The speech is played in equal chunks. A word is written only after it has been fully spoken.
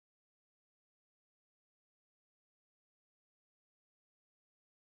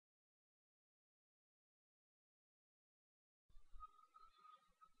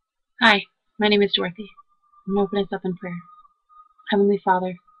Hi, my name is Dorothy. I'm going to open us up in prayer. Heavenly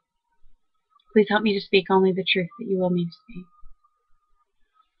Father, please help me to speak only the truth that you will me to speak.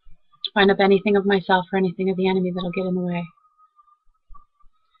 Find up anything of myself or anything of the enemy that'll get in the way.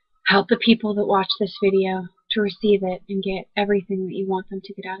 Help the people that watch this video to receive it and get everything that you want them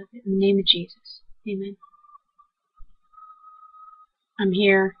to get out of it. In the name of Jesus, amen. I'm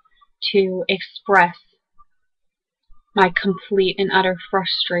here to express my complete and utter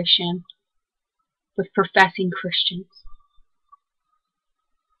frustration with professing Christians.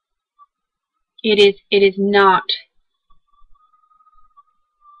 It is not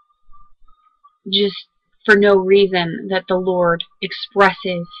just for no reason that the Lord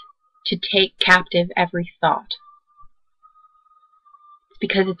expresses to take captive every thought. It's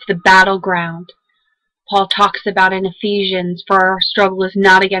because it's the battleground. Paul talks about in Ephesians, for our struggle is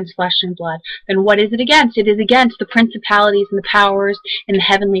not against flesh and blood. Then what is it against? It is against the principalities and the powers in the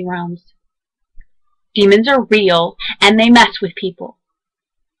heavenly realms. Demons are real, and they mess with people.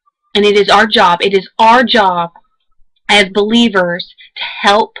 And it is our job as believers to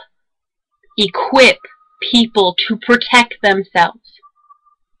help equip people to protect themselves.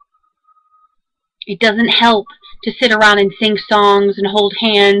 It doesn't help to sit around and sing songs and hold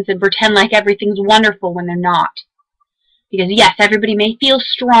hands and pretend like everything's wonderful when they're not. Because yes, everybody may feel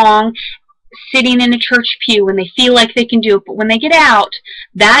strong sitting in a church pew when they feel like they can do it, but when they get out,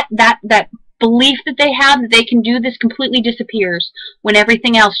 that belief that they have that they can do this completely disappears when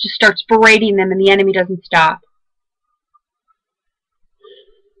everything else just starts berating them and the enemy doesn't stop.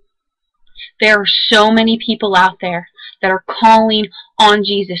 There are so many people out there that are calling on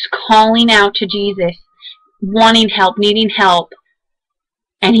Jesus, calling out to Jesus, wanting help, needing help.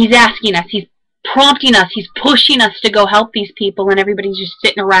 And he's asking us, he's prompting us, he's pushing us to go help these people, and everybody's just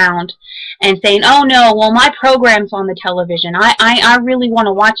sitting around and saying, oh no, well my program's on the television. I really want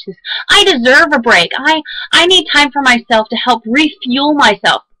to watch this. I deserve a break. I need time for myself to help refuel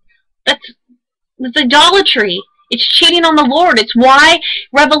myself. That's idolatry. It's cheating on the Lord. It's why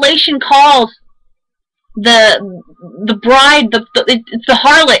Revelation calls the bride, it's the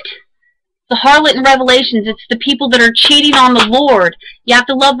harlot. The harlot in Revelations, it's the people that are cheating on the Lord. You have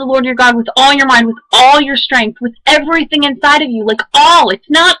to love the Lord your God with all your mind, with all your strength, with everything inside of you, like all. It's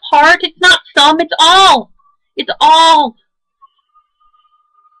not part, it's not some, it's all. It's all.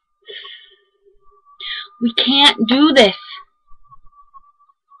 We can't do this.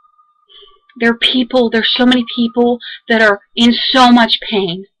 There's so many people that are in so much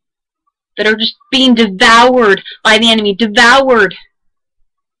pain, that are just being devoured by the enemy, devoured.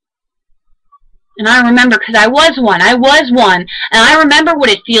 And I remember, because I was one, and I remember what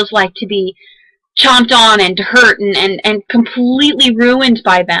it feels like to be chomped on and to hurt and completely ruined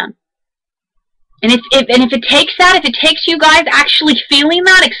by them. And if it takes that, if it takes you guys actually feeling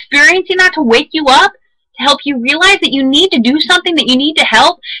that, experiencing that to wake you up, to help you realize that you need to do something, that you need to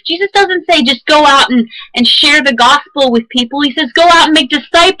help. Jesus doesn't say just go out and share the gospel with people. He says go out and make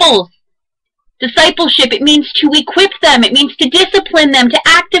disciples. Discipleship, it means to equip them. It means to discipline them, to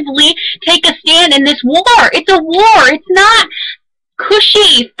actively take a stand in this war. It's a war. It's not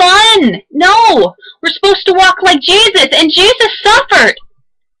cushy, fun. No. We're supposed to walk like Jesus, and Jesus suffered.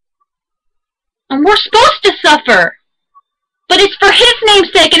 And we're supposed to suffer. But it's for his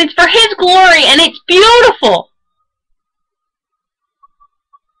name's sake, and it's for his glory, and it's beautiful.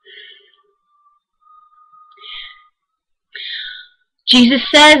 Jesus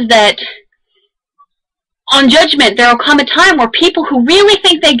says that on judgment, there will come a time where people who really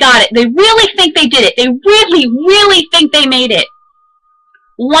think they got it, they really think they did it, they really, really think they made it,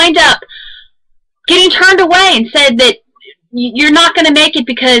 wind up getting turned away and said that you're not going to make it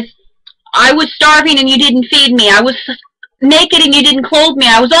because I was starving and you didn't feed me. I was naked and you didn't clothe me.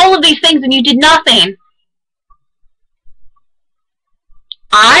 I was all of these things and you did nothing.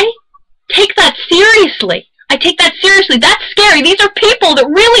 I take that seriously. I take that seriously. That's scary. These are people that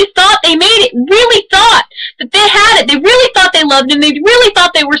really thought they made it, really thought that they had it. They really thought they loved him. They really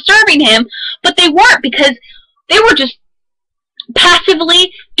thought they were serving him, but they weren't, because they were just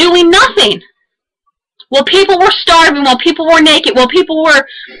passively doing nothing. While people were starving, while people were naked, while people were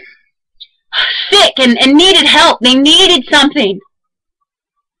sick and needed help, they needed something.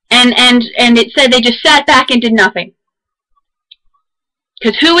 And it said they just sat back and did nothing.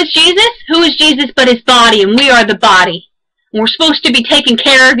 Because who is Jesus? Who is Jesus but his body, and we are the body. And we're supposed to be taking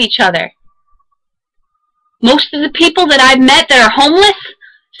care of each other. Most of the people that I've met that are homeless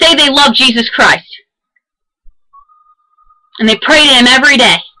say they love Jesus Christ. And they pray to him every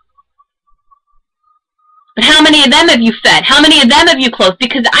day. But how many of them have you fed? How many of them have you clothed?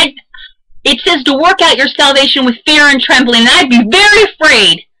 Because it says to work out your salvation with fear and trembling, and I'd be very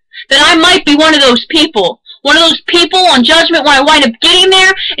afraid that I might be one of those people. One of those people on judgment when I wind up getting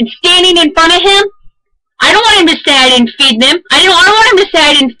there and standing in front of him. I don't want him to say I didn't feed them. I don't want him to say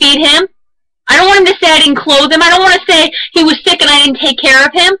I didn't feed him. I don't want him to say I didn't clothe him. I don't want to say he was sick and I didn't take care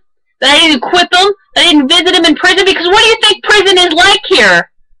of him, that I didn't equip him, that I didn't visit him in prison. Because what do you think prison is like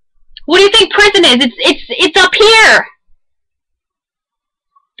here? What do you think prison is? It's up here.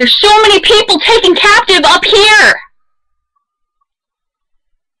 There's so many people taken captive up here.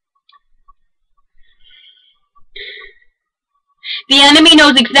 The enemy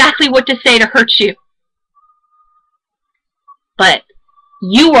knows exactly what to say to hurt you. But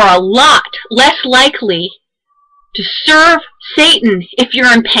you are a lot less likely to serve Satan if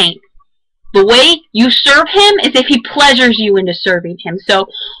you're in pain. The way you serve him is if he pleasures you into serving him. So,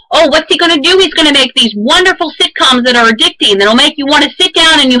 oh, what's he going to do? He's going to make these wonderful sitcoms that are addicting, that'll make you want to sit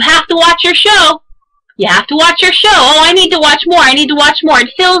down and you have to watch your show. You have to watch your show. Oh, I need to watch more. I need to watch more.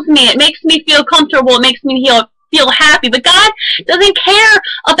 It fills me. It makes me feel comfortable. It makes me feel happy. But God doesn't care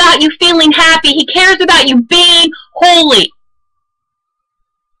about you feeling happy. He cares about you being holy.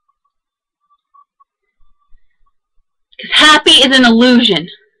 Because happy is an illusion.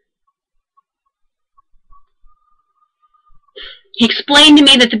 He explained to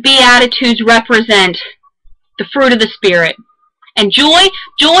me that the Beatitudes represent the fruit of the Spirit. And joy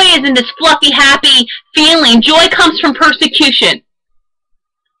isn't this fluffy, happy feeling. Joy comes from persecution.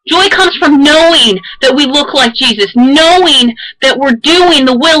 Joy comes from knowing that we look like Jesus, knowing that we're doing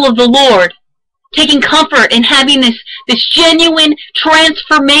the will of the Lord, taking comfort in having this genuine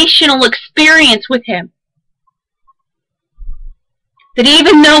transformational experience with him. That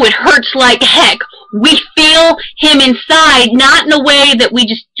even though it hurts like heck, we feel him inside, not in a way that we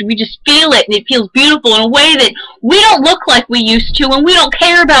just feel it and it feels beautiful, in a way that we don't look like we used to and we don't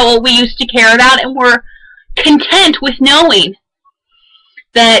care about what we used to care about, and we're content with knowing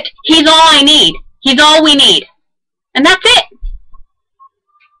that he's all I need. He's all we need. And that's it.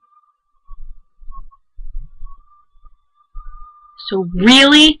 So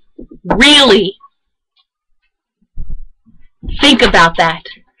really, really think about that.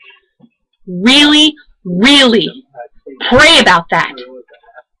 Really, really pray about that.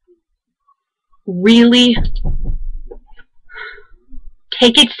 Really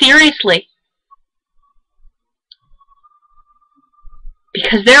take it seriously.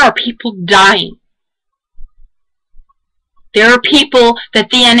 Because there are people dying. There are people that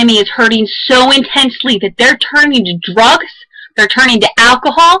the enemy is hurting so intensely that they're turning to drugs, they're turning to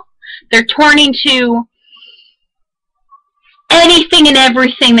alcohol, they're turning to anything and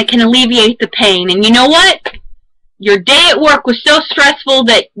everything that can alleviate the pain. And you know what? Your day at work was so stressful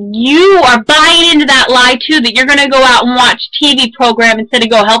that you are buying into that lie too, that you're going to go out and watch a TV program instead of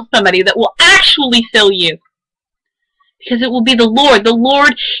go help somebody that will actually fill you. Because it will be the Lord. The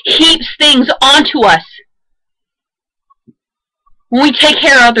Lord heaps things onto us when we take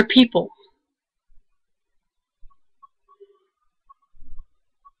care of other people.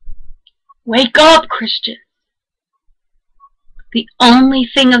 Wake up, Christian. The only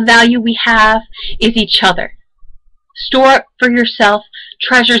thing of value we have is each other. Store up for yourself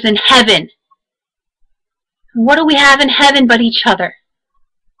treasures in heaven. And what do we have in heaven but each other?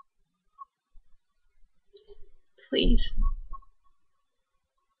 Please.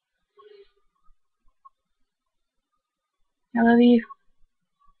 I love you.